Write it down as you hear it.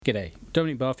G'day,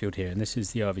 Dominic Barfield here, and this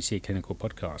is the RVC Clinical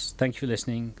Podcast. Thank you for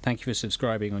listening. Thank you for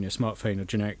subscribing on your smartphone or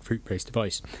generic fruit-based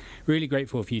device. Really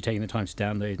grateful for you taking the time to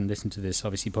download and listen to this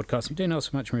RVC podcast. We don't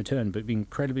ask for much in return, but be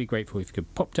incredibly grateful if you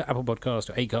could pop to Apple Podcast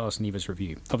or Acast and leave us a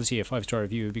review. Obviously, a 5-star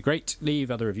review would be great.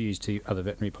 Leave other reviews to other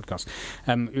veterinary podcasts.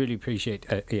 Really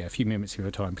appreciate a few minutes of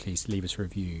your time, please. Leave us a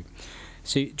review.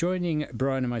 So joining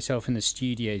Brian and myself in the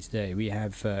studio today, we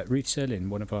have Ruth Serlin,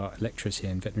 one of our lecturers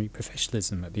here in veterinary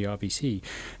professionalism at the RVC.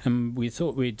 We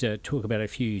thought we'd talk about a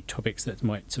few topics that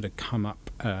might sort of come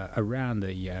up around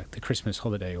the Christmas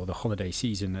holiday or the holiday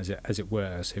season, as it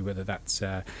were. So whether that's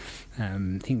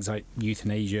things like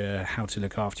euthanasia, how to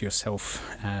look after yourself,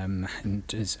 and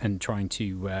trying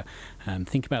to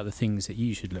think about the things that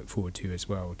you should look forward to as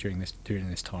well during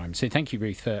this time. So thank you,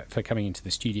 Ruth, for coming into the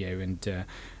studio and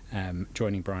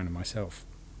joining Brian and myself.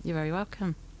 You're very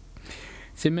welcome.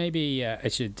 So maybe I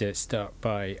should start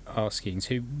by asking,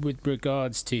 so with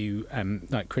regards to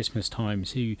like Christmas time,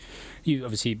 so you've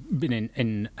obviously been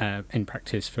in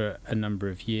practice for a number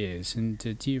of years, and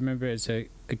do you remember it as a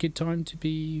good time to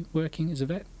be working as a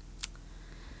vet?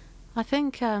 I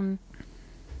think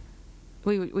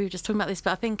we were just talking about this,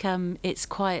 but I think it's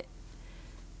quite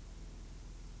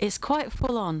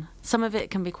full on. Some of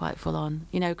it can be quite full on.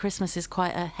 You know, Christmas is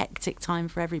quite a hectic time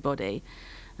for everybody.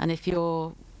 And if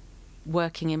you're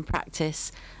working in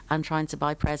practice and trying to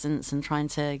buy presents and trying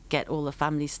to get all the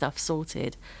family stuff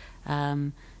sorted,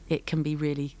 it can be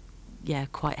really,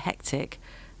 quite hectic.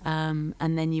 And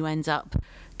then you end up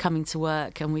coming to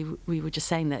work, and we were just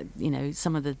saying that, you know,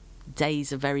 some of the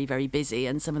days are very, very busy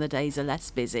and some of the days are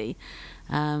less busy,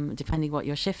 depending what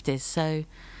your shift is. So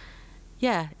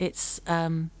yeah, it's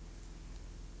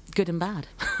good and bad.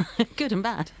 Good and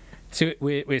bad. So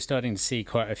we're starting to see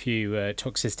quite a few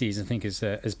toxicities, I think,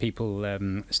 as people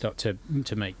start to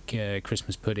make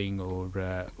Christmas pudding or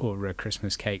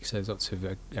Christmas cakes. There's lots of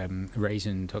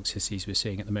raisin toxicities we're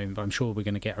seeing at the moment, but I'm sure we're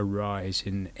going to get a rise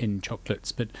in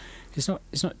chocolates. But it's not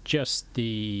just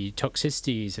the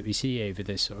toxicities that we see over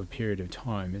this sort of period of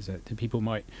time, is it? That people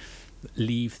might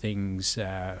leave things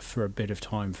for a bit of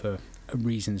time for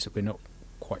reasons that we're not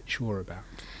quite sure about.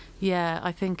 Yeah,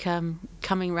 I think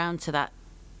coming round to that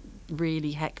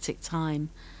really hectic time,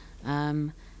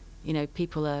 you know,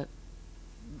 people are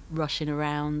rushing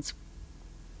around,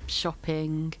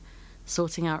 shopping,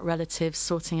 sorting out relatives,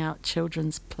 sorting out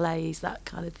children's plays, that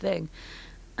kind of thing.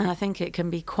 And I think it can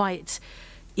be quite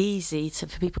easy for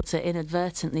people to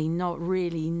inadvertently not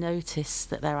really notice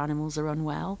that their animals are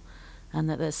unwell, and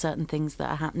that there's certain things that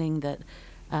are happening that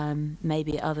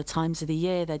maybe at other times of the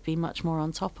year they'd be much more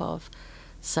on top of.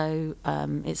 So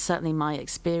it's certainly my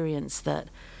experience that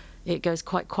it goes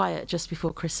quite quiet just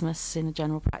before Christmas in a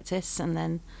general practice, and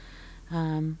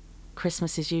then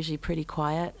Christmas is usually pretty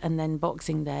quiet, and then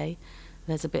Boxing Day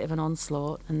there's a bit of an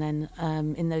onslaught, and then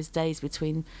in those days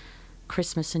between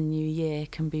Christmas and New Year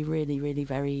can be really, really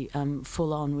very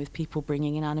full on, with people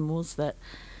bringing in animals that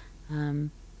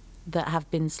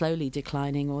have been slowly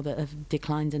declining, or that have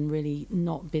declined and really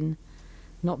not been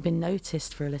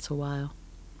noticed for a little while.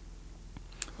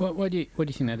 What do you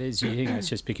think that is? Do you think that's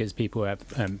just because people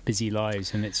have busy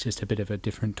lives and it's just a bit of a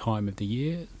different time of the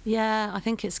year? Yeah, I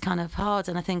think it's kind of hard,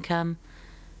 and I think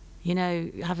you know,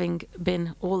 having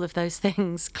been all of those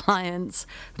things, clients,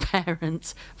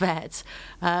 parents, vet,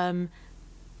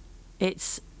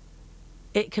 it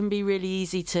can be really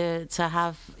easy to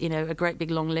have, you know, a great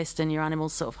big long list and your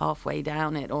animal's sort of halfway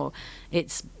down it, or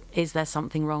is there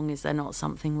something wrong, is there not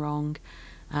something wrong?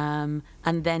 And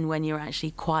then when you're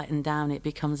actually quietened down, it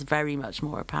becomes very much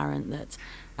more apparent that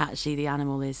actually the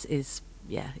animal is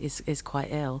quite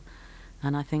ill.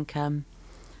 And I think,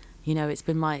 you know, it's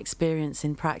been my experience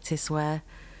in practice where,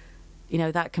 you know,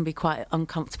 that can be quite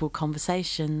uncomfortable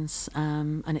conversations,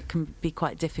 and it can be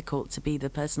quite difficult to be the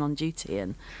person on duty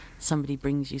and somebody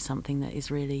brings you something that is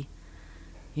really,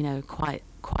 you know, quite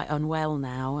unwell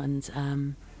now.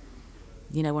 And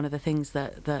you know, one of the things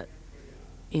that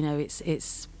you know,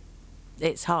 it's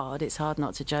hard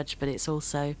not to judge, but it's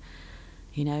also,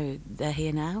 you know, they're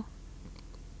here now,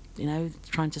 you know,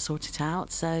 trying to sort it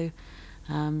out. So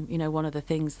you know, one of the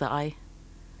things that I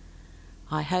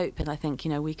hope, and I think,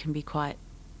 you know, we can get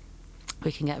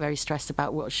very stressed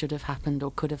about what should have happened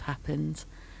or could have happened,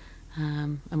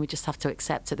 and we just have to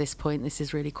accept at this point this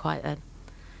is really quite a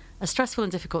stressful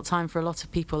and difficult time for a lot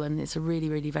of people, and it's a really,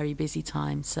 really very busy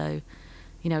time. So,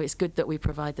 you know, it's good that we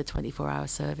provide the 24-hour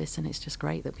service, and it's just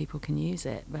great that people can use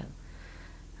it. But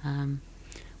well,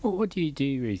 what do you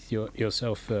do with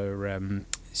yourself for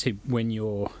so when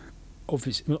you're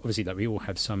obviously like we all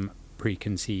have some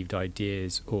preconceived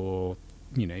ideas or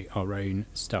our own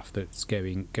stuff that's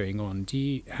going on.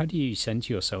 How do you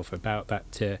center yourself about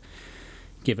that to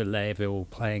give a level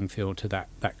playing field to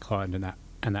that client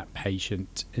and that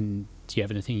patient? And do you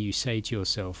have anything you say to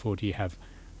yourself, or do you have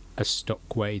a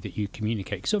stock way that you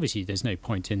communicate? Because obviously there's no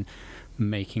point in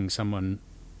making someone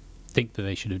think that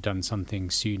they should have done something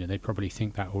sooner. They probably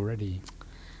think that already.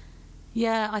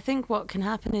 Yeah, I think what can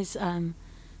happen is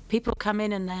people come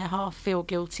in and they half feel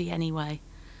guilty anyway.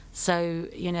 So,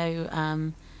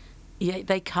 they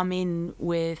come in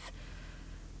with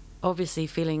obviously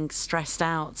feeling stressed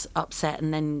out, upset,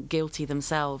 and then guilty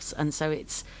themselves. And so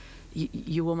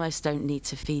you almost don't need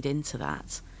to feed into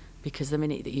that, because the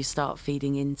minute that you start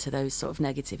feeding into those sort of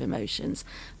negative emotions,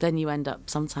 then you end up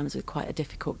sometimes with quite a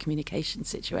difficult communication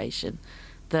situation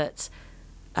that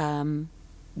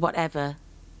whatever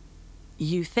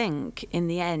you think, in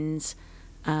the end,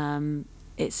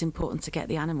 it's important to get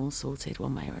the animal sorted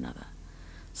one way or another.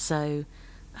 So,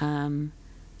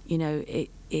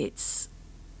 it's...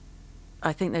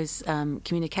 I think those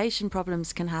communication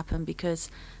problems can happen because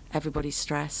everybody's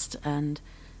stressed, and,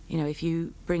 if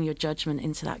you bring your judgment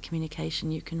into that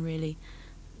communication, you can really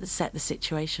set the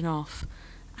situation off.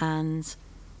 And,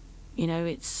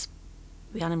 it's...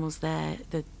 the animal's there.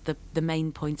 The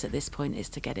main point at this point is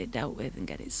to get it dealt with and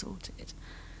get it sorted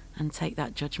and take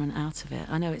that judgment out of it.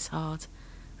 I know it's hard,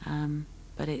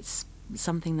 but it's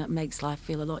something that makes life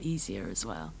feel a lot easier as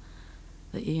well.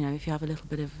 That, if you have a little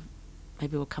bit of,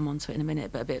 maybe we'll come on to it in a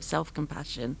minute, but a bit of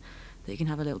self-compassion, that you can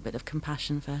have a little bit of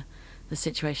compassion for the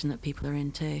situation that people are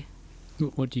in too.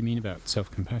 What do you mean about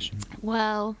self-compassion?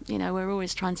 Well, we're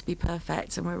always trying to be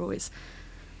perfect, and we're always...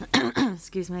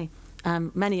 excuse me.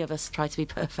 Many of us try to be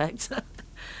perfect.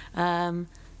 And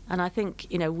I think,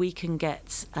 we can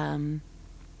get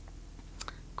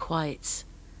quite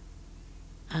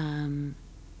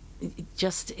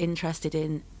just interested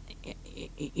in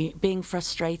being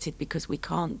frustrated because we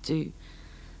can't do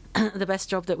the best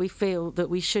job that we feel that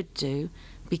we should do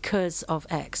because of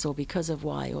X or because of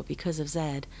Y or because of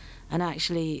Z. And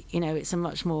actually, it's a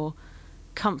much more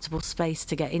comfortable space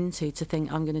to get into, to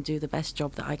think I'm going to do the best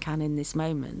job that I can in this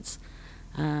moment,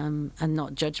 and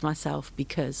not judge myself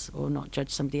or not judge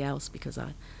somebody else because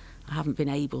I haven't been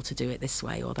able to do it this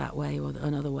way or that way or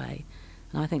another way.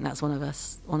 And I think that's one of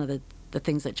the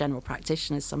things that general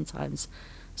practitioners sometimes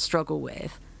struggle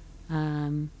with.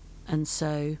 And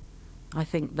so I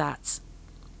think that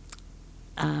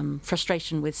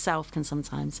frustration with self can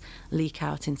sometimes leak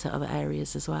out into other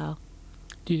areas as well.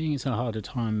 Do you think it's a harder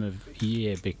time of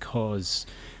year because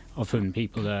often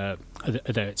people although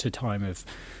it's a time of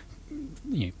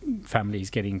families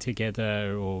getting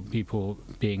together or people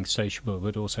being sociable,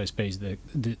 but also I suppose the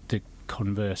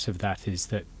converse of that is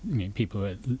that people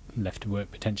are left to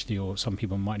work potentially, or some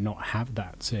people might not have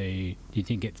that. So do you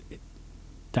think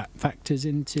that factors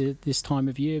into this time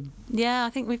of year? Yeah, I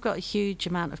think we've got a huge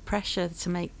amount of pressure to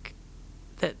make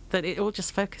that it all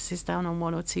just focuses down on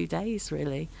 1 or 2 days,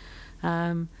 really.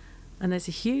 And there's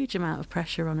a huge amount of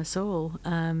pressure on us all.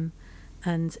 And,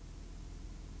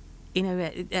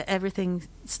 everything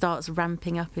starts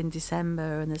ramping up in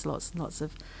December, and there's lots and lots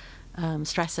of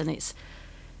stress, and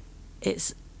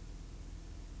it's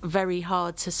very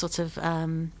hard to sort of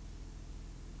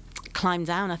climb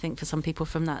down, I think, for some people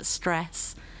from that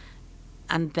stress,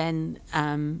 and then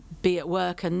be at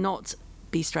work and not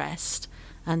be stressed,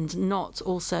 and not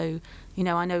also,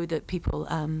 I know that people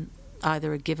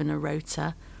either are given a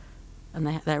rota and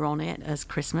they're on it as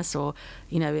Christmas, or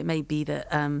it may be that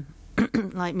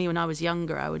like me when I was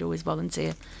younger, I would always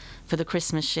volunteer for the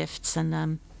Christmas shifts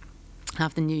and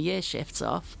have the New Year shifts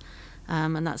off,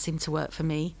 and that seemed to work for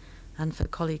me and for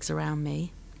colleagues around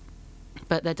me.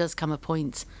 But there does come a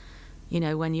point,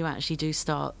 when you actually do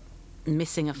start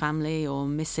missing a family or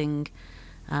missing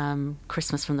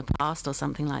Christmas from the past or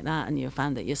something like that, and you've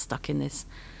found that you're stuck in this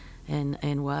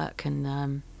in work,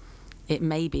 and it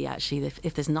may be actually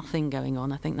if there's nothing going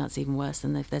on, I think that's even worse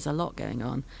than if there's a lot going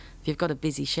on. If you've got a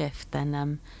busy shift,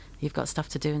 then you've got stuff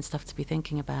to do and stuff to be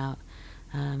thinking about.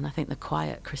 I think the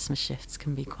quiet Christmas shifts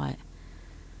can be quite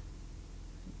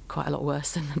a lot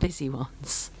worse than the busy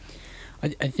ones. I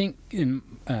think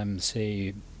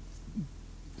say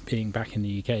being back in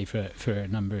the UK for a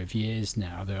number of years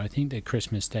now, though, I think that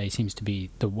Christmas Day seems to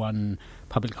be the one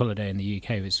public holiday in the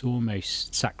UK that's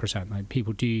almost sacrosanct. Like,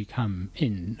 people do come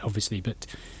in, obviously, but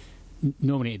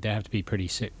normally they have to be pretty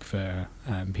sick for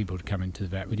people to come into the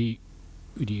vet. Would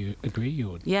you agree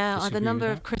or yeah, the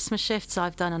number of Christmas shifts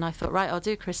I've done, and I thought, right, I'll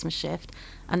do Christmas shift,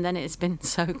 and then it's been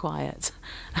so quiet,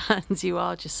 and you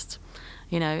are just,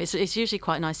 it's usually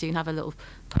quite nice. You can have a little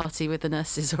party with the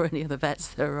nurses or any other vets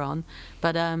that are on,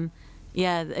 but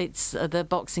Yeah, it's the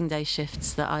Boxing Day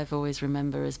shifts that I've always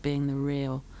remember as being the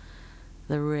real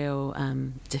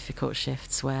difficult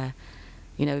shifts where,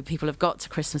 you know, people have got to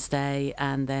Christmas Day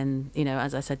and then, you know,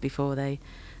 as I said before, they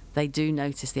do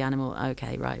notice the animal.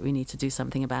 Okay, right, we need to do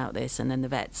something about this, and then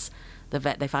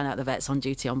they find out the vet's on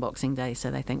duty on Boxing Day,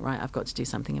 so they think, right, I've got to do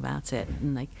something about it,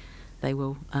 and they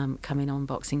will come in on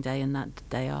Boxing Day and that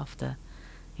day after.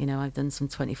 You know, I've done some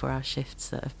 24-hour shifts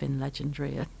that have been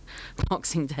legendary at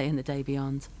Boxing Day and the day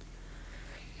beyond.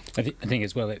 I think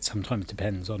as well, it sometimes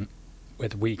depends on where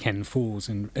the weekend falls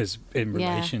in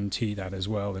relation to that as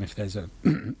well. And if there's a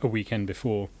weekend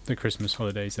before the Christmas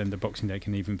holidays, then the Boxing Day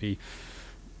can even be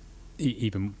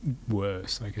even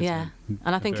worse. Like and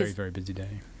I think it's a very busy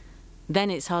day. Then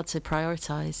it's hard to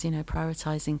prioritise. You know,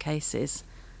 prioritising cases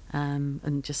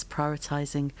and just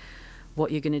prioritising what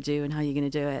you're going to do and how you're going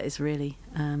to do it is really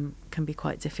can be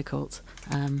quite difficult,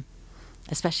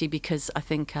 especially because I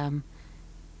think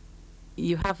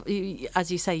you have,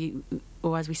 as you say,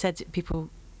 or as we said, people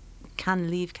can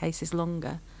leave cases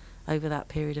longer over that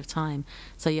period of time.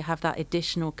 So you have that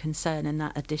additional concern and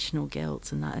that additional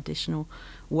guilt and that additional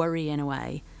worry in a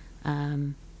way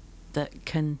that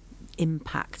can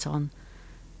impact on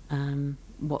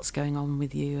what's going on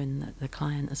with you and the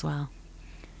client as well.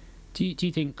 Do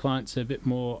you think clients are a bit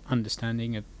more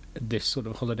understanding of this sort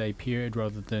of holiday period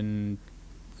rather than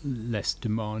less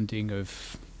demanding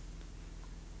of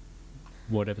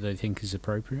whatever they think is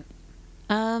appropriate?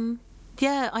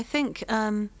 Yeah, I think,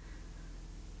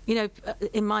 you know,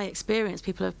 in my experience,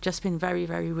 people have just been very,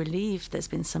 very relieved there's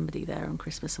been somebody there on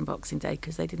Christmas and Boxing Day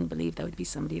because they didn't believe there would be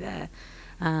somebody there.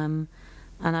 And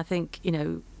I think, you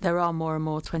know, there are more and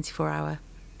more 24-hour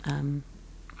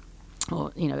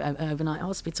or, you know, overnight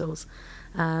hospitals.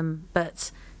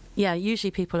 But, yeah,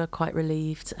 usually people are quite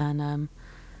relieved and,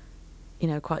 you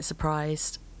know, quite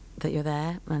surprised that you're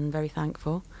there and very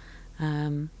thankful.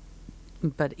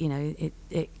 But, you know,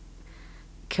 it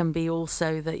can be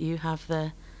also that you have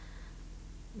the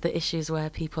issues where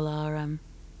people are,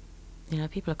 you know,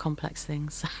 people are complex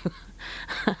things.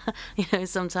 So, you know,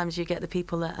 sometimes you get the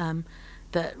people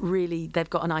that really, they've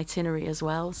got an itinerary as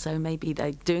well. So maybe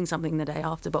they're doing something the day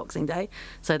after Boxing Day,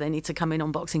 so they need to come in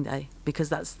on Boxing Day because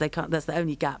that's the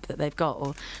only gap that they've got,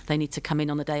 or they need to come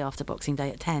in on the day after Boxing Day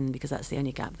at 10 because that's the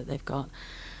only gap that they've got.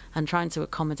 And trying to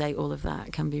accommodate all of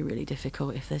that can be really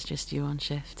difficult if there's just you on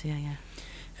shift. Yeah.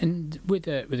 And with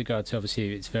regard to,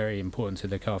 obviously, it's very important to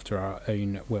look after our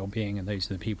own well-being, and those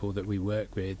are the people that we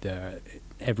work with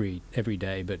every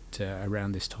day, but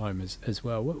around this time as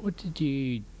well. What did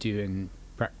you do in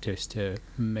practice to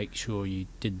make sure you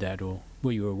did that, or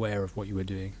were you aware of what you were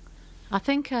doing? I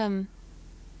think, which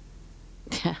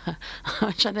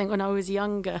I think when I was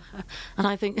younger, and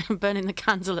I think burning the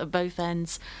candle at both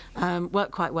ends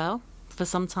worked quite well for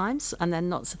some times, and then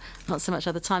not so much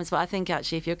other times. But I think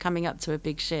actually, if you're coming up to a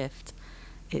big shift,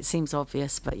 it seems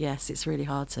obvious, but yes, it's really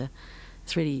hard to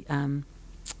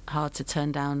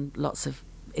turn down lots of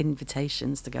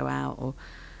invitations to go out or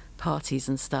parties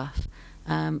and stuff.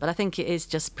 But I think it is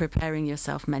just preparing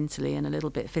yourself mentally and a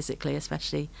little bit physically,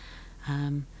 especially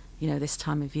you know, this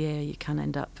time of year you can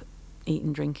end up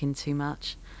eating, drinking too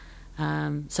much.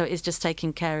 So it is just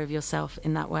taking care of yourself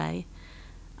in that way.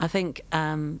 I think,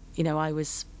 you know, I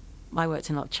worked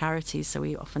in a lot of charities, so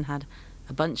we often had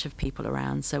a bunch of people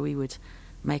around, so we would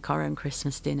make our own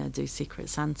Christmas dinner, do Secret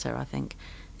Santa. I think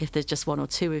if there's just one or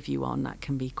two of you on, that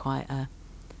can be quite a...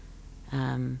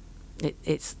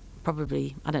 it's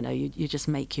probably, I don't know, you just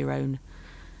make your own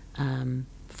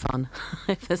fun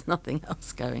if there's nothing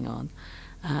else going on.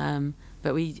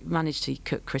 But we managed to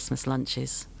cook Christmas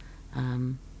lunches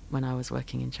when I was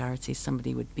working in charities.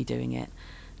 Somebody would be doing it,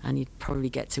 and you'd probably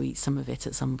get to eat some of it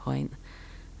at some point.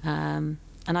 And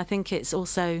I think it's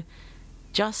also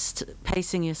just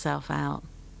pacing yourself out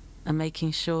and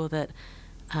making sure that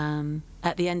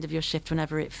at the end of your shift,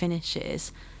 whenever it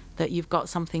finishes, that you've got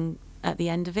something at the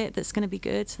end of it that's going to be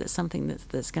good, that's something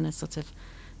that's going to sort of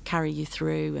carry you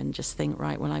through, and just think,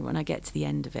 right, when I get to the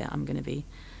end of it, I'm going to be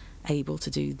able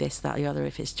to do this, that, the other.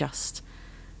 If it's just,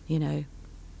 you know,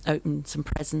 open some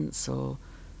presents, or,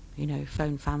 you know,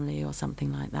 phone family or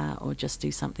something like that, or just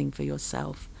do something for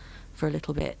yourself for a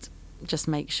little bit, just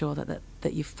make sure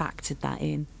that you've factored that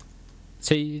in.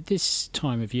 So this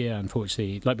time of year,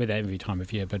 unfortunately, like with every time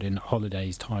of year, but in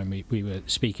holidays time, we were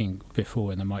speaking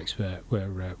before and the mics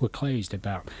were closed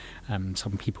about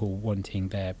some people wanting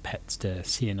their pets to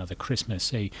see another Christmas.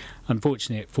 So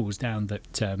unfortunately, it falls down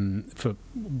that for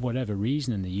whatever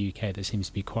reason in the UK, there seems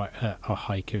to be quite a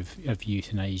hike of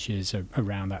euthanasias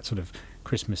around that sort of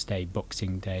Christmas Day,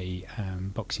 Boxing Day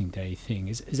thing.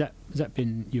 Has that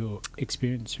been your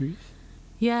experience, Ruth?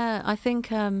 Yeah, I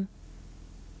think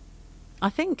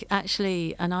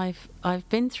actually, and I've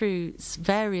been through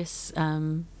various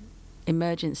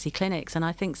emergency clinics, and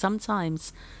I think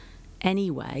sometimes,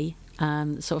 anyway,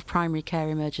 sort of primary care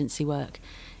emergency work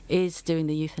is doing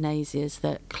the euthanasias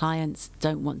that clients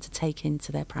don't want to take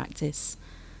into their practice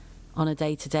on a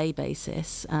day-to-day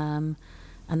basis, and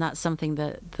that's something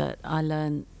that I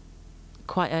learned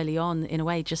quite early on, in a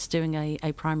way, just doing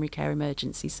a primary care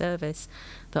emergency service,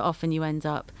 that often you end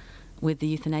up with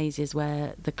the euthanasias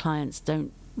where the clients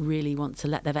don't really want to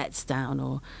let their vets down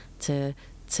or to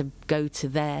go to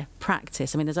their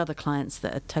practice. I mean, there's other clients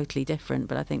that are totally different,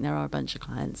 but I think there are a bunch of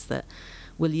clients that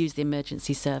will use the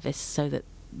emergency service so that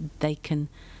they can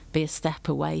be a step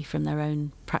away from their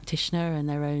own practitioner and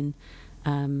their own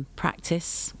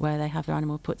practice where they have their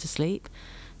animal put to sleep.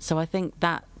 So I think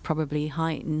that probably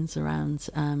heightens around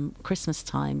Christmas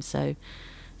time. So,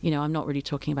 I'm not really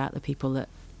talking about the people that,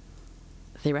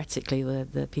 theoretically,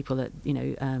 the people that,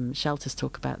 shelters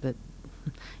talk about, that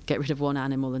get rid of one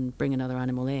animal and bring another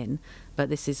animal in. But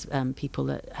this is people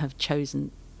that have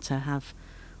chosen to have,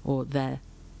 or their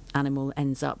animal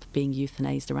ends up being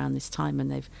euthanized around this time,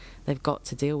 and they've got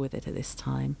to deal with it at this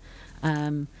time.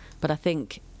 But I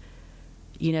think,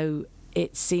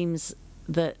 it seems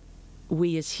that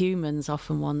we as humans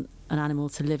often want an animal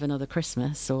to live another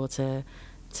Christmas, or to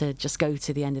just go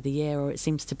to the end of the year, or it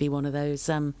seems to be one of those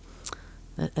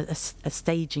a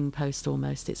staging post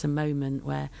almost. It's a moment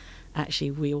where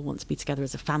actually we all want to be together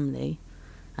as a family,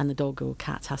 and the dog or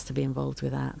cat has to be involved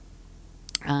with that.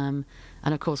 And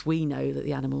of course we know that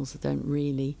the animals don't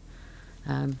really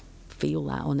feel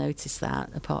that or notice that,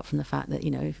 apart from the fact that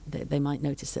they might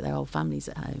notice that their whole family's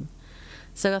at home.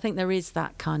 So I think there is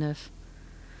that kind of,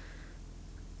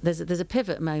 there's a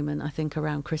pivot moment, I think,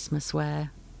 around Christmas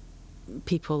where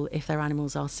people, if their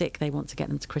animals are sick, they want to get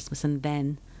them to Christmas, and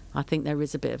then I think there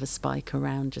is a bit of a spike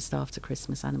around just after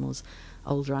Christmas,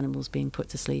 older animals being put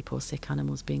to sleep, or sick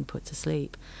animals being put to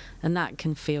sleep. And that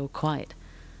can feel quite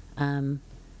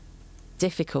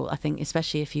difficult, I think,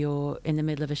 especially if you're in the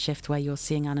middle of a shift where you're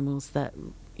seeing animals that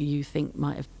you think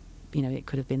might have, it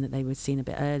could have been that they were seen a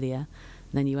bit earlier,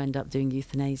 and then you end up doing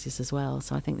euthanasias as well.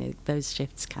 So I think that those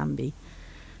shifts can be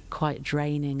quite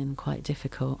draining and quite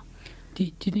difficult. Do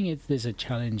you think there's a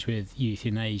challenge with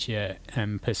euthanasia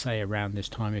per se around this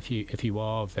time if you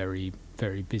are very,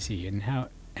 very busy, and how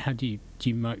do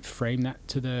you might frame that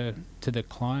to the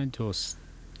client, or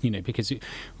because we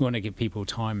want to give people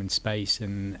time and space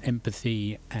and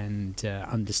empathy and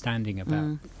understanding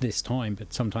about this time,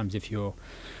 but sometimes if you're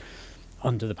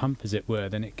under the pump, as it were,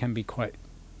 then it can be quite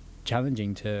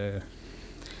challenging to.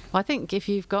 Well, I think if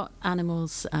you've got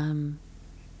animals,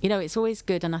 it's always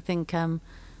good, and I think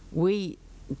we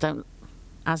don't,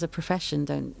 as a profession,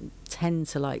 don't tend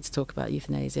to like to talk about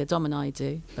euthanasia. Dom and I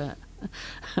do, but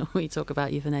we talk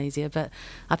about euthanasia. But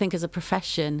I think as a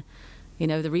profession,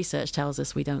 the research tells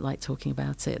us we don't like talking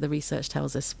about it. The research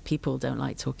tells us people don't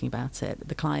like talking about it.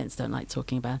 The clients don't like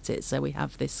talking about it. So we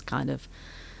have this kind of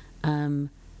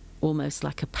almost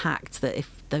like a pact that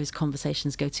if those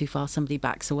conversations go too far, somebody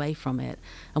backs away from it.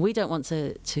 And we don't want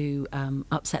to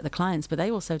upset the clients, but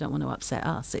they also don't want to upset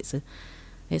us.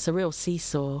 It's a real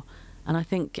seesaw. And I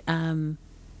think,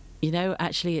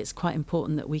 actually it's quite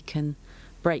important that we can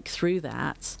break through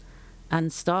that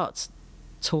and start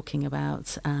talking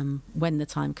about when the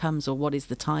time comes, or what is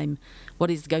the time, what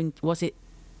are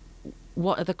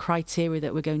the criteria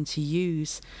that we're going to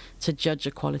use to judge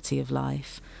a quality of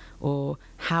life, or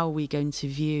how are we going to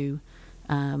view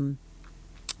when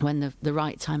the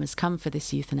right time has come for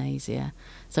this euthanasia.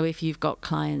 So if you've got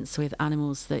clients with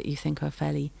animals that you think are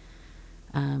fairly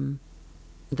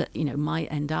that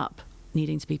might end up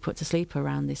needing to be put to sleep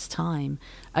around this time,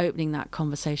 opening that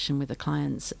conversation with the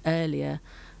clients earlier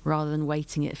rather than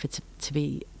waiting it to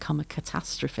become a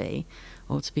catastrophe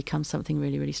or to become something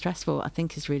really, really stressful, I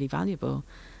think is really valuable.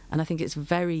 And I think it's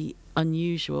very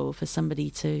unusual for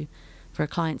a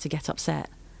client to get upset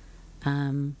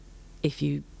if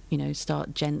you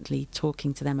start gently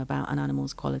talking to them about an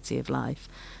animal's quality of life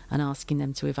and asking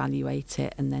them to evaluate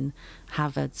it, and then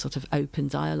have a sort of open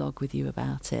dialogue with you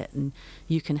about it, and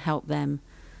you can help them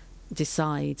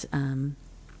decide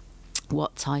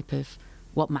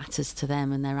what matters to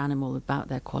them and their animal about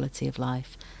their quality of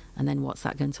life, and then what's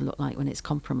that going to look like when it's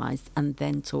compromised, and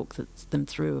then talk them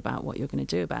through about what you're going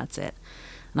to do about it.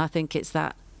 And I think it's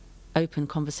that open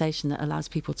conversation that allows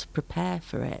people to prepare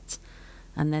for it,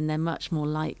 and then they're much more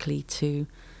likely to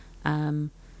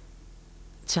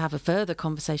have a further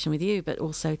conversation with you, but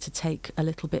also to have a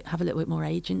little bit more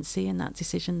agency in that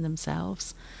decision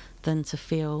themselves, than to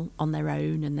feel on their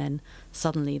own and then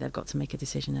suddenly they've got to make a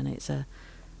decision and it's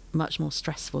much more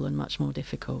stressful and much more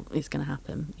difficult. It's going to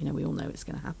happen. We all know it's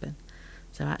going to happen.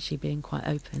 So actually being quite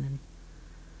open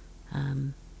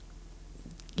and,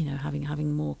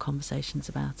 having more conversations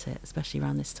about it, especially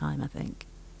around this time, I think.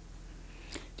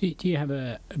 Do you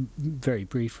have very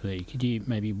briefly, could you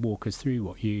maybe walk us through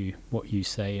what you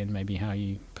say and maybe how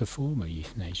you perform a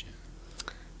euthanasia?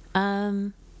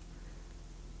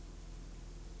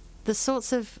 The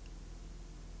sorts of,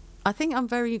 I think I'm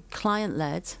very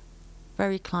client-led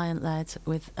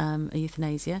with a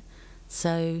euthanasia.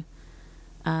 So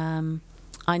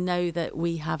I know that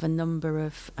we have a number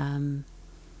of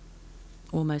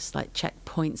almost like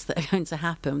checkpoints that are going to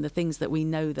happen, the things that we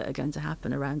know that are going to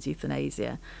happen around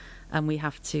euthanasia. And we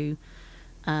have to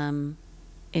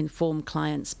inform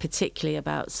clients particularly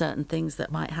about certain things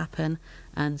that might happen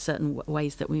and certain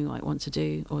ways that we might want to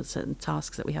do, or certain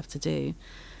tasks that we have to do.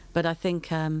 But I think,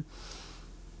 I'm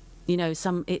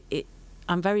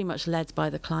very much led by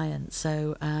the client.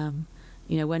 So,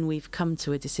 when we've come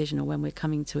to a decision, or when we're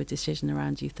coming to a decision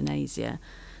around euthanasia,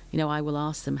 I will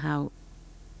ask them how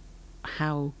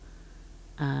or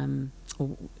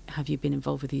have you been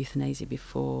involved with euthanasia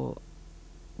before?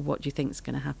 What do you think is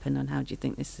going to happen, and how do you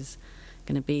think this is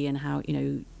going to be, and how,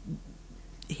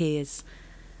 here's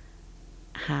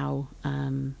how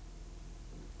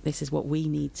this is what we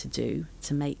need to do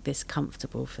to make this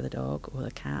comfortable for the dog or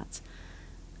the cat.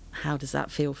 How does that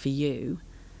feel for you?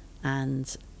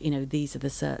 And these are the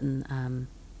certain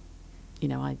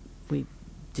we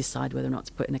decide whether or not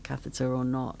to put in a catheter or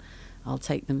not. I'll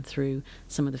take them through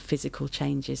some of the physical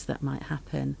changes that might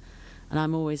happen, and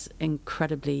I'm always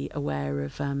incredibly aware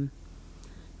of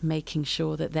making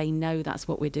sure that they know that's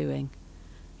what we're doing.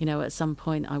 At some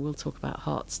point I will talk about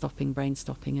heart stopping, brain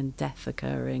stopping, and death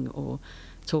occurring, or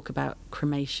talk about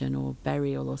cremation or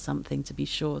burial or something, to be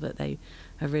sure that they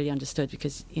have really understood,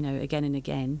 because again and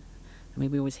again,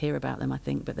 we always hear about them, I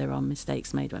think, but there are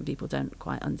mistakes made when people don't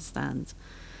quite understand.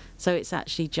 So it's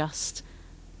actually just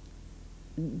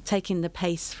taking the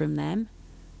pace from them,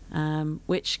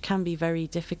 which can be very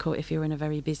difficult if you're in a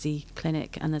very busy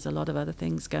clinic and there's a lot of other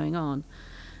things going on.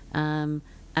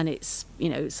 And it's,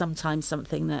 sometimes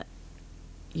something that,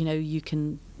 you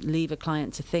can leave a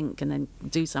client to think and then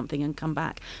do something and come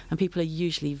back. And people are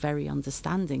usually very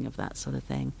understanding of that sort of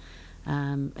thing,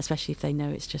 especially if they know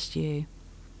it's just you.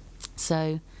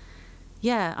 So,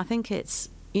 yeah, I think it's,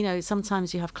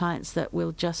 sometimes you have clients that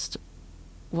will just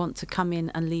want to come in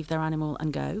and leave their animal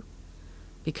and go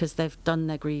because they've done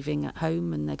their grieving at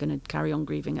home and they're going to carry on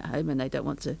grieving at home, and they don't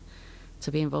want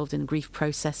to be involved in a grief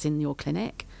process in your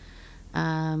clinic.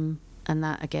 And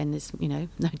that, again, is, no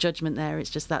judgment there. It's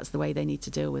just that's the way they need to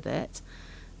deal with it.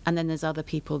 And then there's other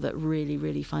people that really,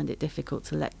 really find it difficult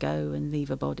to let go and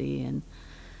leave a body and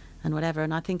whatever.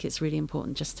 And I think it's really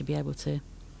important just to be able to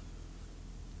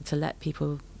let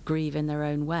people grieve in their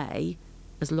own way,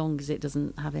 as long as it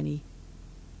doesn't have any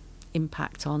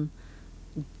impact on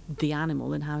the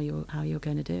animal and how you're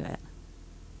going to do it.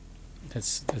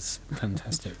 That's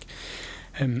fantastic.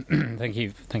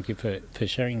 Thank you for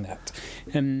sharing that.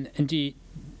 And do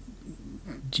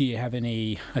you have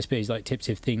any, I suppose, like tips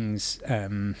if things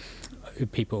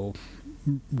people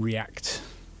react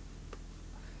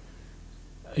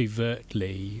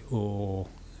overtly or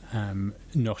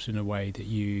not in a way that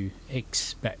you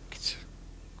expect?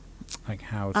 Like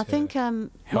how to I think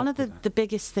one of the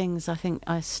biggest things I think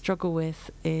I struggle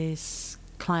with is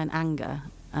client anger.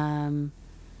 And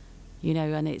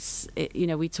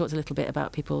we talked a little bit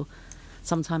about people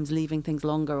sometimes leaving things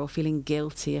longer or feeling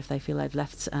guilty if they feel they've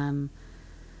left an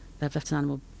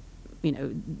animal,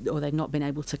 or they've not been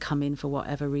able to come in for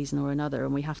whatever reason or another,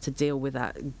 and we have to deal with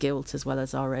that guilt as well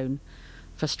as our own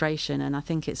frustration. And I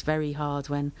think it's very hard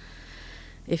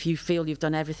if you feel you've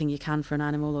done everything you can for an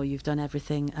animal, or you've done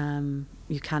everything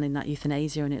you can in that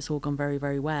euthanasia and it's all gone very,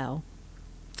 very well,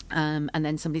 and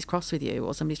then somebody's cross with you,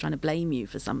 or somebody's trying to blame you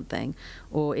for something,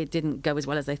 or it didn't go as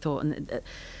well as they thought, and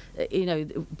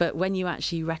but when you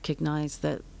actually recognise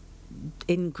that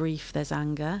in grief there's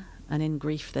anger, and in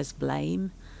grief there's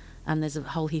blame, and there's a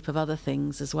whole heap of other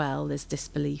things as well, there's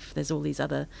disbelief, there's all these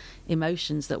other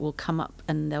emotions that will come up,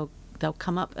 and they'll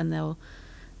come up and they'll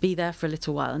be there for a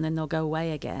little while and then they'll go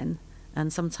away again.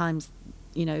 And sometimes,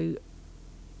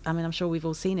 I'm sure we've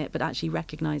all seen it, but actually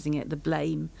recognising it, the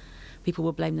blame, people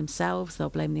will blame themselves, they'll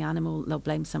blame the animal, they'll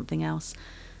blame something else.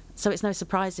 So it's no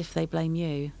surprise if they blame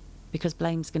you, because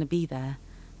blame's going to be there,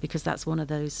 because that's one of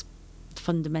those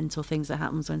fundamental things that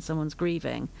happens when someone's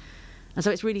grieving. And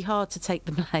so it's really hard to take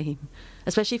the blame,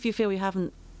 especially if you feel you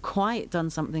haven't quite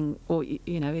done something, or,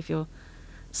 if you're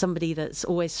somebody that's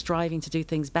always striving to do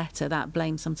things better, that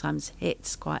blame sometimes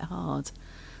hits quite hard.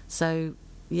 So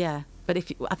yeah. But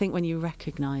I think when you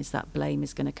recognise that blame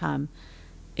is going to come,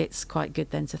 it's quite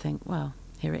good then to think, well,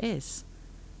 here it is.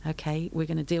 Okay, we're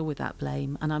going to deal with that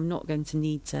blame, and I'm not going to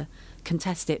need to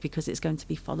contest it because it's going to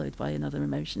be followed by another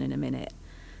emotion in a minute.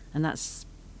 And that's,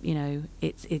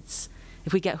 it's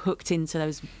if we get hooked into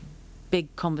those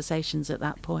big conversations at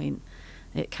that point,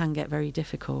 it can get very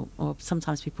difficult. Or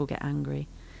sometimes people get angry.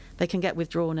 They can get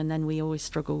withdrawn, and then we always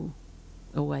struggle,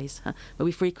 but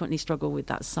we frequently struggle with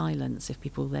that silence if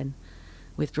people then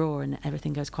withdraw and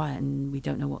everything goes quiet and we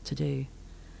don't know what to do.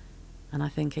 And I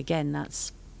think, again,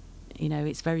 that's,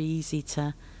 it's very easy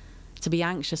to be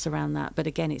anxious around that. But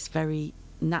again, it's very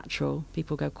natural.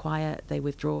 People go quiet, they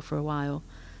withdraw for a while.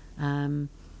 And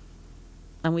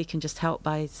we can just help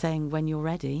by saying, when you're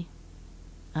ready,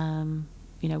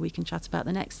 we can chat about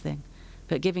the next thing.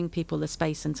 But giving people the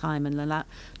space and time and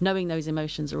knowing those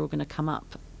emotions are all going to come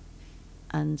up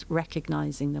and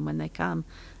recognising them when they come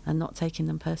and not taking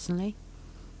them personally,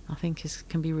 I think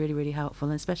can be really, really helpful.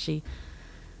 And especially,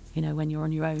 when you're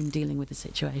on your own dealing with the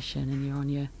situation and you're on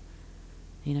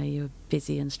you're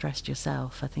busy and stressed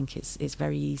yourself, I think it's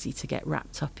very easy to get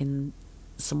wrapped up in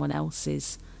someone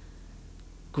else's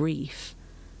grief,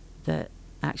 that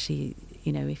actually,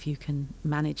 if you can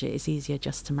manage it, it's easier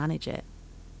just to manage it.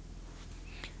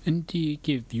 And do you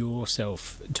give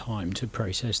yourself time to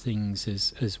process things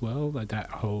as well? Like that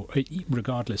whole,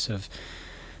 regardless of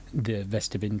the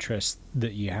vested interest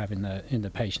that you have in the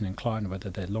patient and client,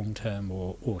 whether they're long-term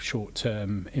or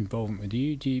short-term involvement with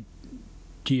you,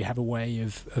 do you have a way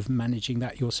of managing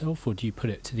that yourself, or do you put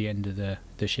it to the end of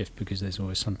the shift because there's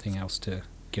always something else to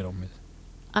get on with?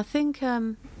 I think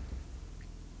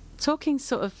talking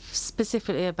sort of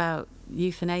specifically about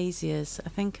euthanasias, I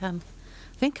think I've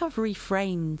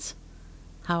reframed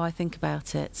how I think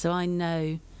about it. So I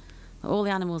know that all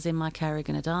the animals in my care are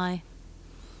going to die,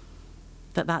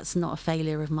 that's not a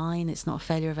failure of mine, it's not a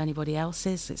failure of anybody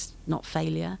else's, it's not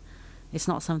failure, it's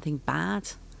not something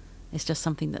bad, it's just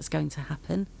something that's going to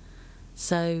happen.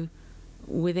 So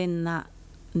within that,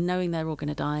 knowing they're all going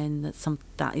to die and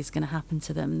that is going to happen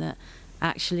to them, that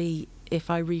actually, if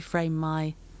I reframe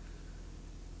my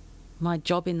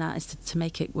job in that is to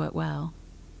make it work well.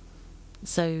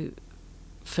 So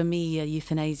for me, a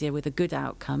euthanasia with a good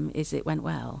outcome is it went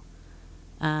well.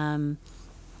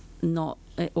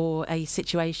 Or a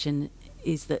situation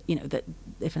is that, that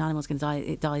if an animal's going to die,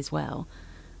 it dies well.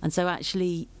 And so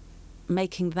actually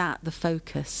making that the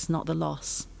focus, not the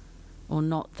loss, or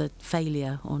not the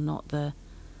failure, or not the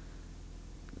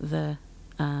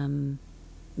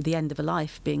end of a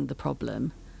life being the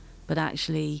problem, but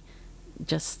actually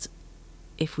just,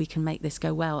 if we can make this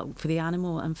go well for the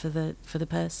animal and for the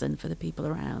person, for the people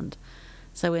around.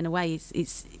 So in a way,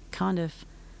 it's kind of,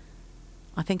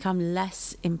 I think I'm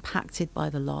less impacted by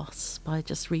the loss by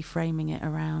just reframing it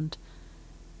around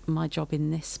my job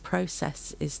in this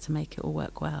process is to make it all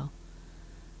work well,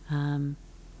 and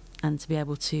to be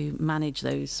able to manage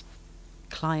the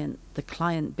client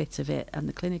bit of it and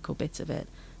the clinical bit of it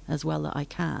as well that I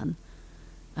can.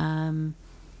 And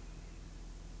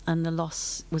the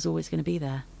loss was always going to be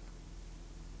there.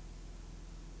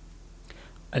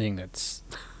 I think that's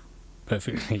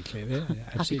perfectly clear. Yeah,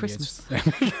 Happy Christmas.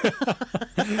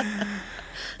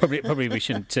 Probably we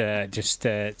shouldn't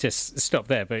just stop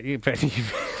there, but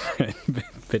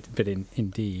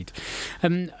indeed.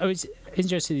 I was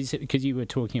interested because you were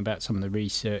talking about some of the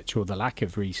research or the lack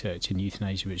of research in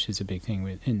euthanasia, which is a big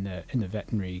thing in the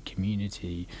veterinary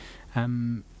community.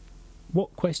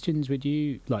 What questions would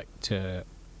you like to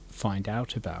find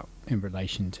out about in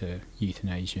relation to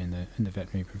euthanasia in the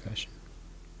veterinary profession?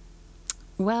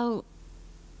 Well,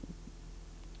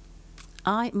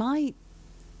 my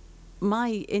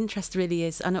interest really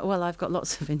is, and I've got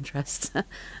lots of interest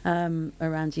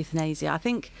around euthanasia. I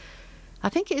think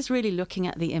it is really looking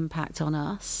at the impact on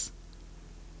us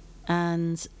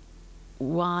and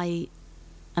why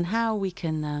and how we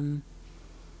can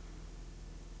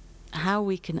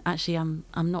actually, I'm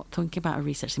not talking about a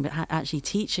research thing, but actually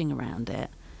teaching around it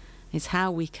is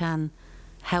how we can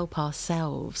help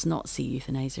ourselves not see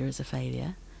euthanasia as a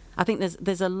failure. I think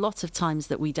there's a lot of times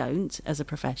that we don't as a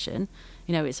profession.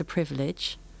 It's a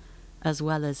privilege as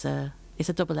well as it's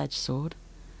a double-edged sword.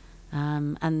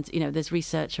 And there's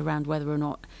research around whether or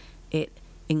not it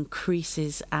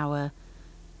increases our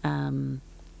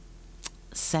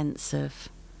sense of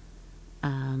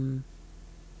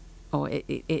or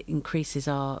it increases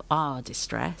our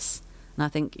distress. And I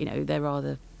think, there are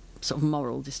the sort of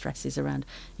moral distresses around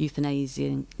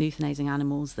euthanizing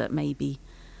animals that maybe,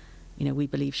 we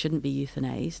believe shouldn't be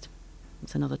euthanized.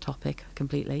 It's another topic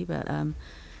completely. But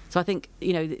so I think,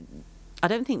 I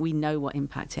don't think we know what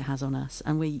impact it has on us,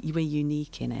 and we're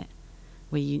unique in it.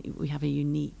 We have a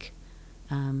unique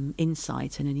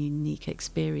insight and a unique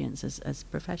experience as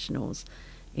professionals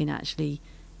in actually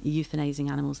euthanizing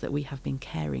animals that we have been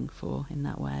caring for in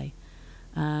that way.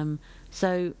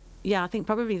 So yeah, I think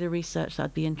probably the research that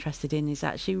I'd be interested in is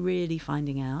actually really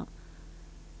finding out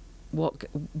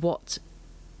what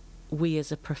we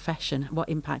as a profession, what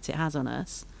impact it has on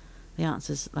us. The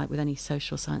answer's like with any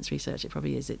social science research, it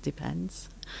probably is, it depends.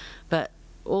 But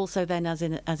also then as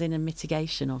in a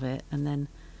mitigation of it, and then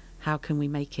how can we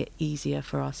make it easier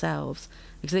for ourselves?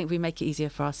 Because I think if we make it easier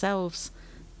for ourselves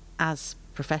as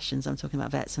professions, I'm talking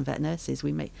about vets and vet nurses,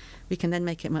 we can then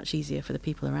make it much easier for the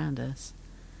people around us.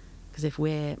 Because if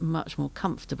we're much more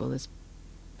comfortable as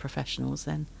professionals,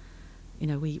 then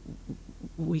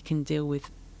we can deal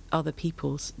with other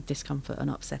people's discomfort and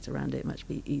upset around it much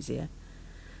easier.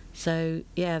 So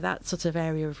yeah, that sort of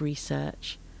area of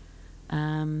research,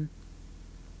 and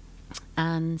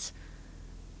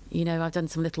I've done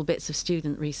some little bits of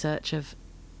student research of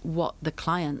what the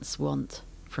clients want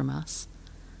from us,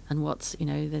 and what's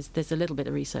there's a little bit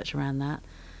of research around that,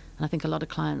 and I think a lot of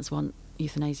clients want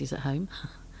euthanasias at home,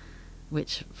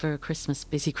 which for a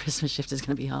busy Christmas shift is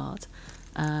going to be hard,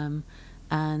 and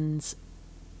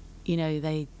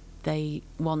they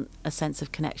want a sense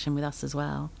of connection with us as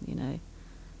well.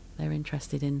 They're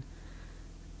interested in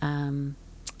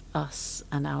us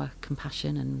and our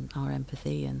compassion and our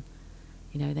empathy, and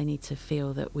they need to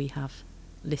feel that we have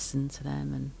listened to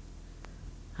them and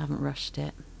haven't rushed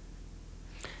it.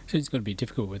 So it's got to be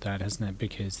difficult with that, hasn't it?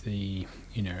 Because I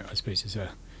suppose as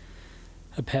a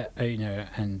pet owner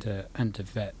and a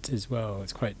vet as well,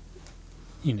 it's quite,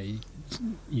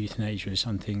 euthanasia is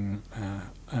something,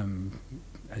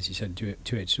 as you said,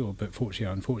 two-edged sword, but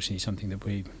unfortunately something that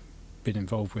we've been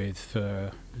involved with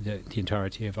for the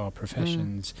entirety of our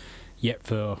professions. Yet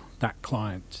for that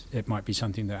client, it might be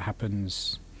something that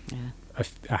happens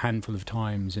a handful of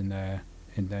times in their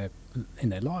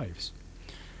lives.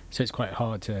 So it's quite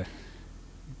hard to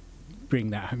bring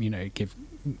that home.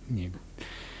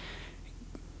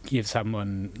 Give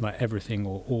someone like everything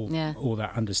or all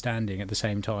that understanding at the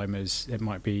same time as it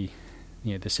might be,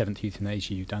 the 7th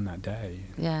euthanasia you've done that day.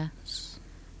 Yeah,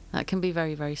 that can be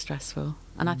very, very stressful.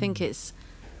 And I think it's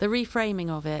the reframing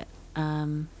of it.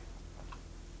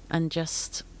 And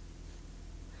just,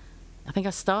 I think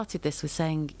I started this with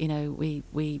saying,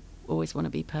 we always want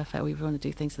to be perfect. We want to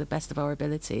do things to the best of our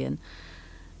ability, and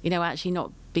actually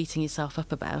not beating yourself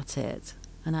up about it,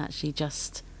 and actually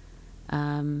just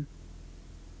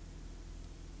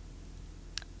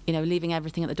leaving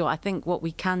everything at the door. I think what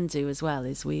we can do as well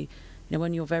is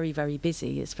when you're very, very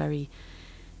busy, it's very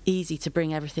easy to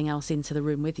bring everything else into the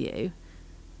room with you.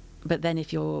 But then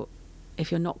if you're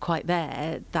not quite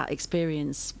there, that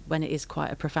experience, when it is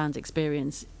quite a profound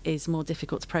experience, is more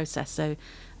difficult to process. So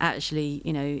actually,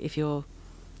 even if you're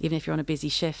on a busy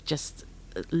shift, just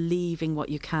leaving what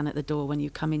you can at the door when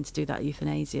you come in to do that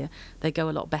euthanasia, they go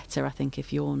a lot better, I think,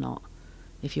 if you're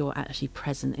actually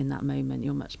present in that moment.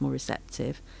 You're much more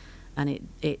receptive, and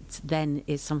it then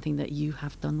is something that you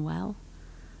have done well,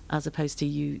 as opposed to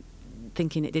you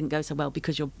thinking it didn't go so well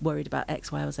because you're worried about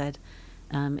X, Y, or Z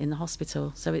in the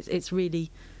hospital. So it's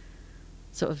really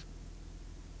sort of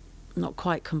not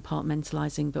quite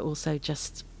compartmentalising, but also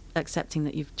just accepting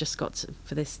that you've just got to,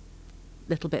 for this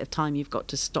little bit of time, you've got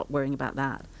to stop worrying about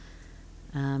that.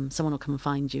 Someone will come and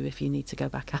find you if you need to go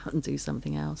back out and do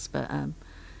something else, but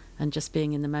and just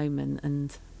being in the moment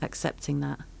and accepting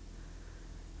that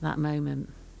moment.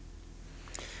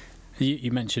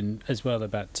 You mentioned as well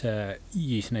about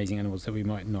euthanizing animals that we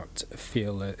might not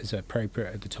feel as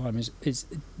appropriate at the time. Is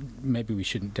maybe we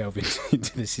shouldn't delve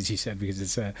into this, as you said,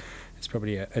 because it's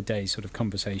probably a day's sort of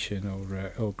conversation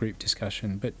or group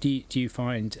discussion. But do you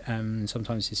find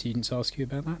sometimes the students ask you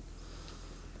about that?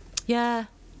 Yeah,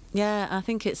 I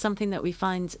think it's something that we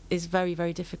find is very,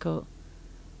 very difficult.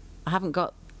 I haven't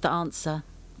got the answer.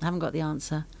 I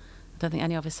don't think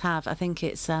any of us have. I think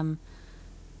it's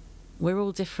we're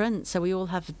all different, so we all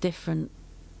have a different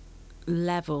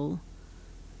level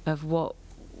of what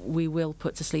we will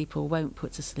put to sleep or won't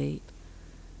put to sleep,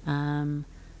 and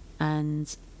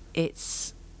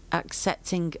it's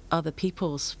accepting other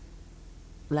people's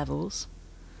levels,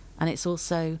 and it's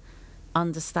also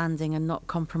understanding and not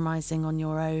compromising on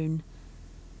your own,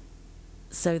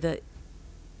 so that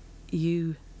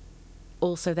you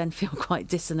also then feel quite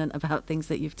dissonant about things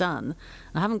that you've done.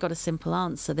 I haven't got a simple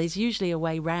answer. There's usually a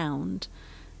way round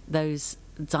those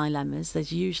dilemmas. And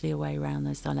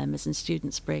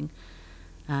students bring,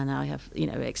 and I have,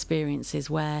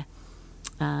 experiences where,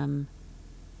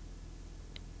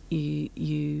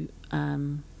 you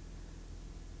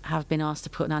have been asked to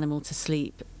put an animal to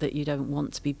sleep that you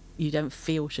don't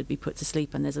feel should be put to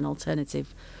sleep, and there's an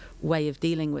alternative way of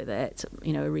dealing with it, a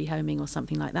rehoming or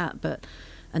something like that. But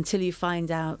until you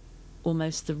find out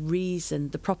almost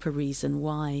the proper reason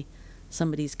why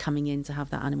somebody's coming in to have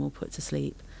that animal put to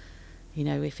sleep,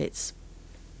 if it's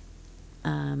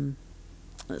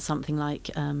something like,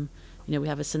 we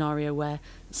have a scenario where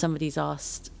somebody's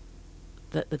asked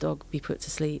that the dog be put to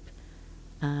sleep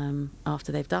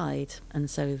after they've died, and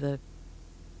so the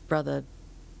brother,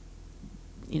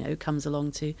 comes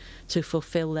along to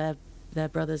fulfill their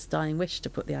brother's dying wish to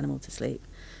put the animal to sleep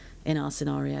in our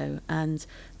scenario. And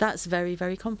that's very,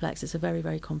 very complex. It's a very,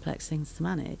 very complex thing to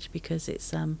manage, because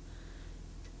it's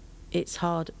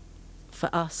hard for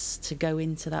us to go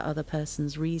into that other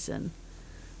person's reason.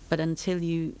 But until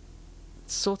you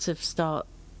sort of start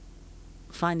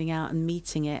finding out and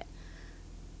meeting it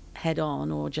head on,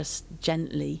 or just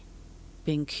gently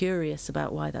being curious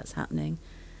about why that's happening,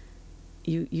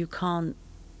 you can't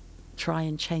try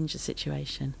and change the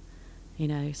situation,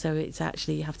 so it's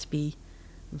actually, you have to be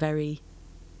very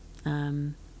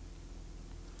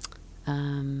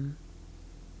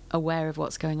aware of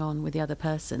what's going on with the other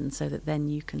person, so that then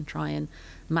you can try and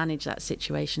manage that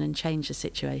situation and change the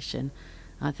situation.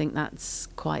 I think that's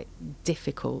quite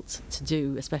difficult to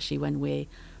do, especially when we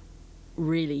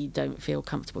really don't feel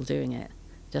comfortable doing it,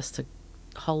 just to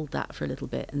hold that for a little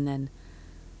bit and then,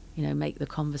 make the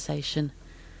conversation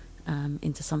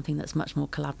into something that's much more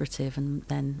collaborative, and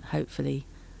then hopefully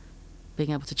being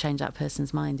able to change that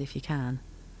person's mind if you can.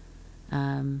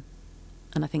 And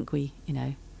I think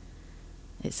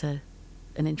it's an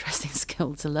interesting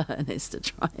skill to learn, is to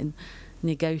try and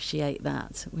negotiate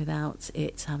that without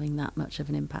it having that much of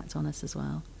an impact on us as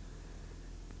well.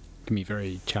 It can be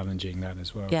very challenging, that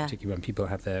as well, yeah. Particularly when people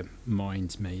have their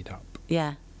minds made up.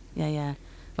 Yeah.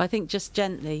 But I think just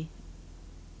gently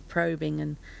probing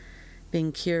and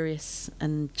being curious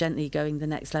and gently going the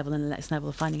next level and the next level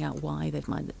of finding out why they've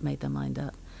made their mind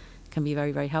up can be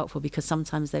very, very helpful, because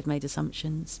sometimes they've made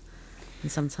assumptions,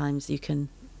 and sometimes you can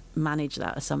manage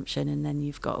that assumption and then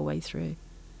you've got a way through.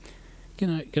 Can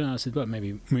I ask as well,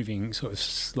 maybe moving sort of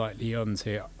slightly on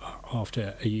to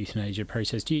after a euthanasia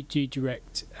process, do you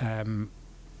direct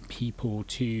people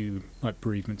to like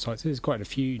bereavement sites? There's quite a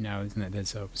few now, isn't there?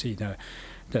 There's obviously the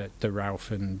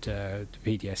Ralph, and the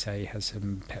PDSA has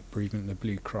some pet bereavement, the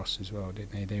Blue Cross as well,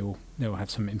 don't they? They all have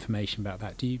some information about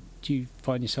that. Do you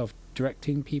find yourself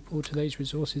directing people to those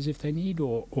resources if they need,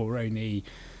 or only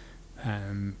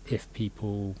if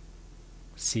people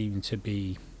seem to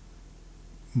be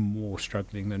more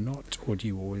struggling than not, or do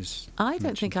you always? I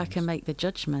don't think I can make the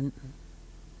judgment.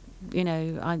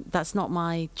 That's not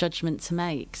my judgment to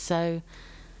make. So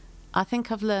I think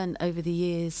I've learned over the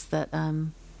years that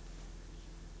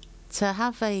to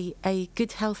have a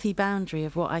good, healthy boundary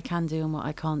of what I can do and what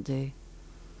I can't do.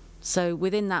 So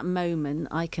within that moment,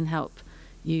 I can help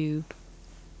you.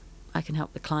 I can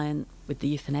help the client with the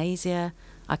euthanasia.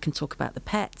 I can talk about the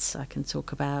pets. I can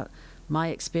talk about my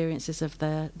experiences of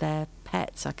their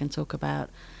pets. I can talk about,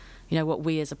 what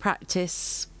we as a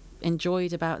practice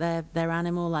enjoyed about their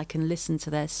animal. I can listen to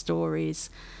their stories.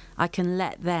 I can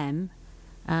let them,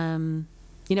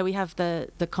 we have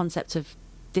the concept of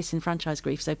disenfranchised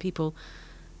grief. So people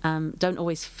don't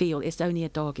always feel it's only a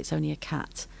dog, it's only a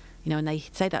cat, and they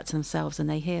say that to themselves and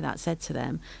they hear that said to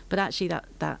them. But actually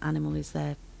that animal is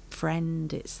their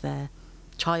friend, it's their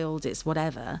child, it's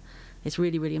whatever. It's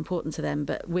really, really important to them,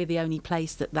 but we're the only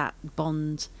place that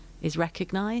bond is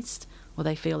recognised, or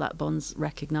they feel that bond's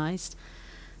recognised.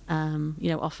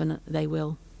 Often they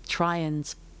will try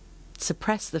and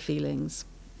suppress the feelings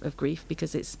of grief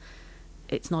because it's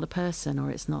not a person, or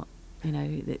it's not,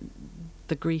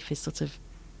 the grief is sort of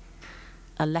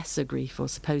a lesser grief, or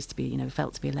supposed to be,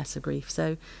 felt to be a lesser grief.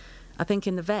 So I think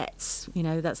in the vets,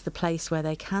 that's the place where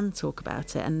they can talk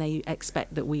about it and they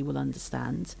expect that we will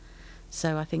understand.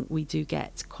 So I think we do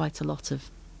get quite a lot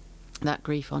of that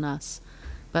grief on us.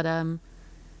 But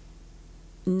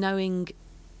knowing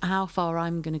how far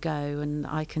I'm going to go, and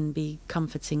I can be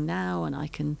comforting now, and I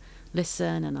can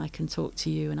listen, and I can talk to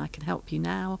you, and I can help you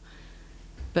now.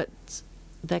 But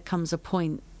there comes a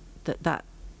point that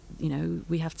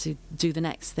we have to do the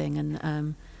next thing.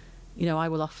 And, I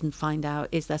will often find out,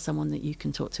 is there someone that you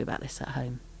can talk to about this at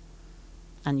home?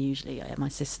 And usually my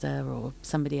sister or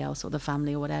somebody else, or the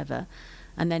family, or whatever.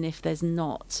 And then if there's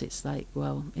not, it's like,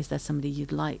 well, is there somebody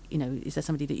you'd like, is there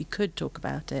somebody that you could talk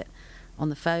about it on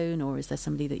the phone, or is there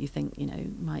somebody that you think,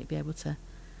 might be able to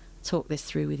talk this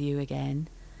through with you again?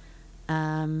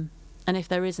 And if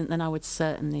there isn't, then I would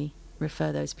certainly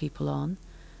refer those people on.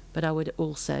 But I would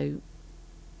also,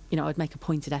 I'd make a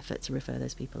pointed effort to refer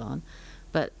those people on.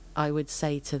 But I would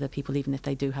say to the people, even if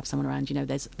they do have someone around,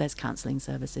 there's counselling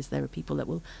services. There are people that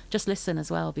will just listen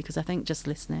as well, because I think just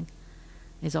listening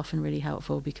is often really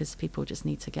helpful, because people just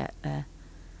need to get their,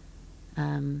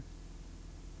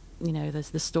 there's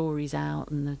the stories out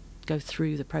and go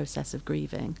through the process of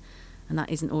grieving. And that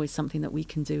isn't always something that we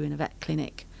can do in a vet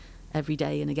clinic every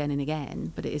day and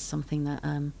again, but it is something that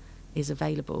is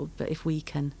available. But if we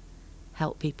can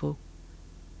help people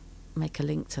make a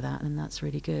link to that, then that's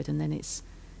really good. And then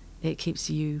it keeps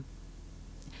you.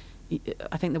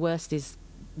 I think the worst is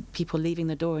people leaving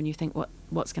the door and you think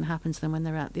what's going to happen to them when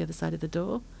they're out the other side of the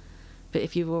door. But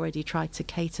if you've already tried to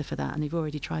cater for that, and you've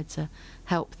already tried to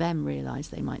help them realise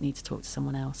they might need to talk to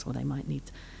someone else, or they might need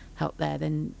help there,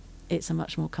 then it's a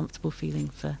much more comfortable feeling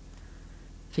for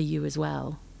you as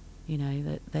well.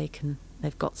 That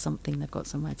they've got something, they've got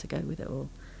somewhere to go with it all.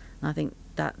 And I think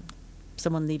that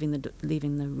someone leaving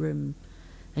the room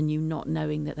and you not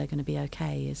knowing that they're going to be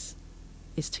okay is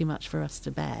too much for us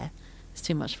to bear. It's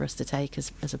too much for us to take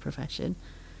as a profession.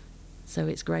 So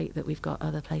it's great that we've got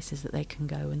other places that they can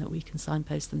go and that we can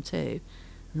signpost them to,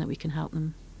 and that we can help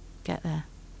them get there.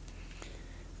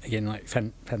 Again,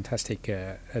 fantastic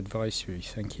advice,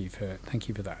 Ruth. Thank you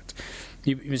for that.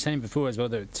 You were saying before as well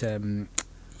that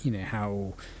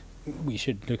how we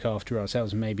should look after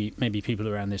ourselves, and maybe people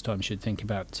around this time should think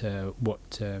about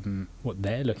what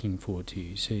they're looking forward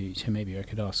to. So maybe I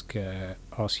could ask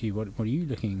you what are you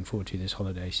looking forward to this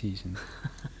holiday season?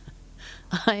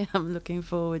 I am looking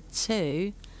forward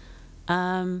to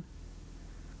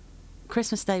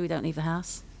Christmas Day. We don't leave the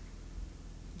house.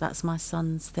 That's my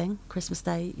son's thing. Christmas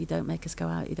Day, you don't make us go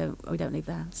out. We don't leave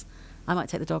the house. I might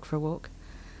take the dog for a walk,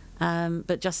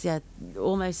 but just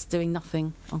almost doing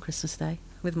nothing on Christmas Day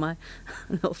with my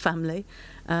little family,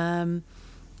 and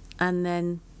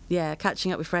then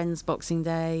catching up with friends Boxing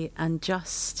Day, and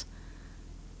just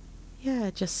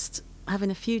having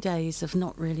a few days of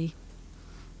not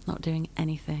doing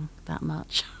anything that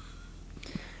much.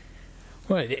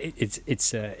 Well,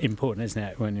 it's important, isn't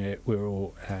it, when we're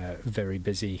all very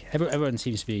busy. Everyone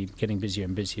seems to be getting busier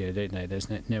and busier, don't they? There's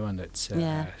no one that's...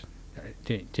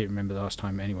 Do you remember the last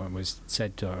time anyone was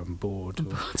said I'm bored?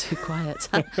 I'm too quiet.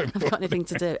 I've got anything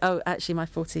to do. Oh, actually, my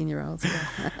 14-year-old.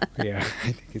 Yeah,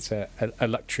 I think it's a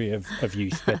luxury of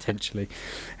youth, potentially.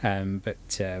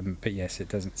 But yes, it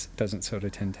doesn't sort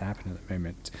of tend to happen at the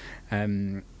moment.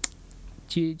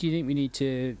 Do you think we need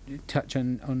to touch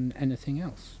on anything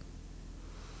else?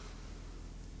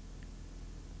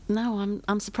 No,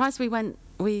 I'm surprised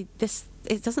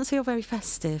it doesn't feel very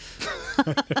festive.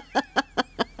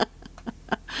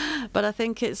 But I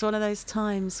think it's one of those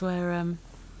times where I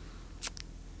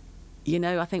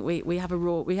think we have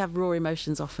raw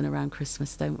emotions often around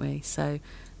Christmas, don't we? So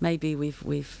maybe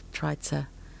we've tried to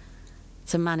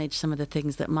manage some of the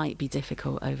things that might be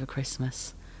difficult over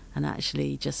Christmas, and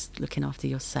actually just looking after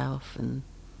yourself and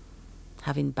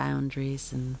having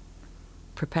boundaries and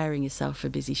preparing yourself for a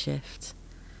busy shift,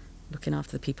 looking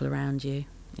after the people around you.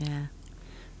 Yeah.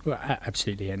 Well,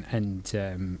 absolutely, and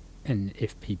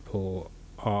if people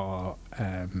are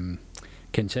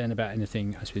concerned about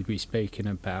anything, as we've spoken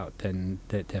about, then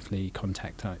they definitely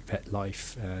contact Vet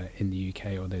Life in the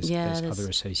UK, or there's other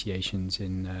associations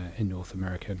in North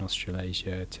America and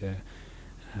Australasia to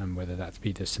whether that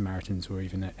be the Samaritans or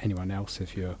even anyone else.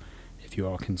 If you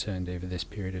are concerned over this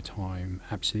period of time,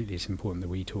 absolutely, it's important that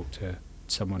we talk to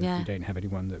someone if we don't have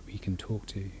anyone that we can talk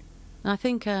to. I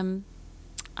think one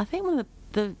of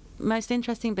the most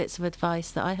interesting bits of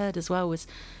advice that I heard as well was,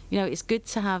 it's good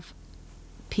to have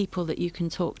people that you can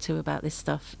talk to about this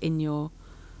stuff in your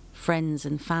friends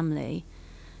and family,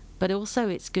 but also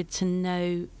it's good to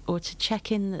know or to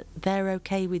check in that they're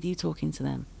okay with you talking to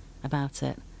them about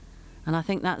it. And I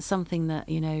think that's something that,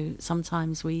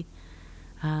 sometimes we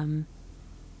have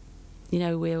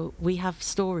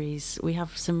stories, we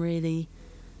have some really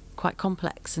quite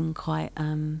complex and quite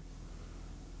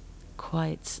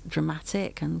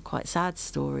dramatic and quite sad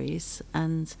stories,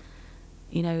 and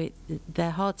they're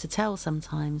hard to tell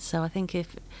sometimes. So I think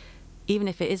even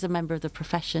if it is a member of the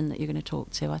profession that you're going to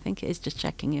talk to, I think it is just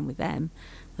checking in with them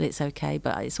that it's okay.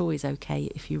 But it's always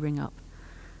okay if you ring up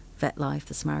Vet Life,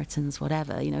 the Samaritans,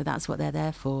 whatever, that's what they're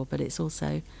there for. But it's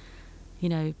also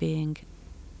looking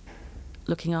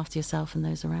after yourself and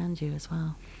those around you as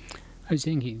well. I was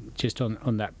thinking just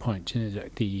on that point,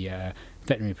 that the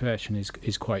veterinary profession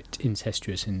is quite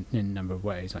incestuous in a number of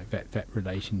ways, like vet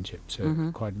relationships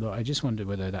are quite a lot. I just wonder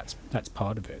whether that's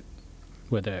part of it,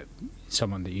 whether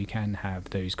someone that you can have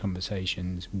those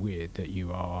conversations with, that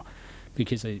you are,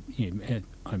 because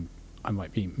I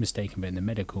might be mistaken, but in the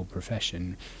medical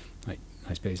profession, like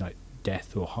I suppose like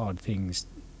death or hard things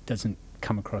doesn't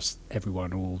come across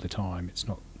everyone all the time. It's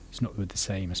not with the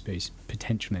same, I suppose,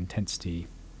 potential intensity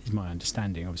is my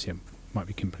understanding. Obviously I might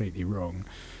be completely wrong,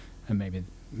 and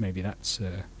maybe that's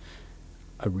a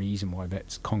reason why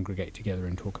vets congregate together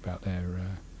and talk about their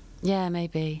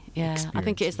maybe I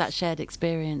think it is that shared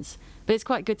experience, but it's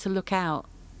quite good to look out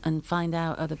and find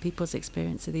out other people's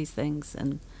experience of these things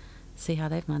and see how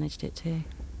they've managed it too,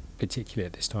 particularly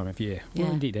at this time of year, Yeah.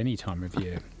 or indeed any time of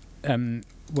year.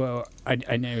 Well,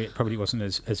 I know it probably wasn't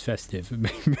as festive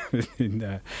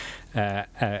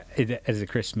as a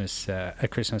Christmas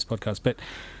podcast,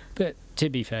 but to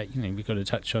be fair, we've got to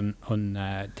touch on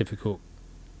difficult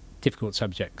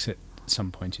subjects at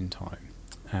some point in time.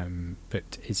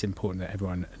 But it's important that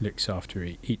everyone looks after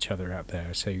each other out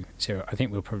there. So I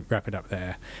think we'll probably wrap it up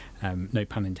there. No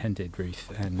pun intended,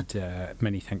 Ruth. And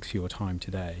many thanks for your time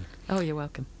today. Oh, you're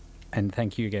welcome. And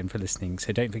thank you again for listening.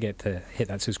 So don't forget to hit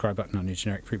that subscribe button on your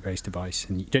generic fruit-based device.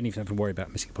 And you don't even have to worry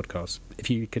about missing podcasts. If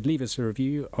you could leave us a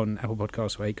review on Apple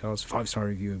Podcasts or Acast, 5-star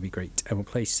review would be great. And we'll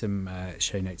place some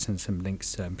show notes and some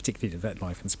links, particularly to Vet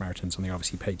Life and Samaritans on the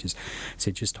RVC pages. So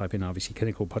just type in RVC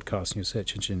Clinical Podcast in your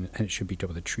search engine and it should be top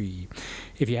of the tree.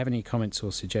 If you have any comments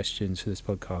or suggestions for this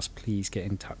podcast, please get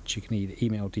in touch. You can either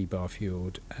email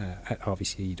dbarfield at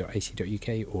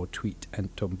rvc.ac.uk or tweet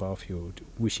at Tom Barfield.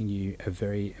 Wishing you a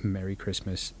very Merry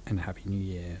Christmas and Happy New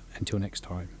Year. Until next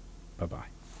time,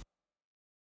 bye-bye.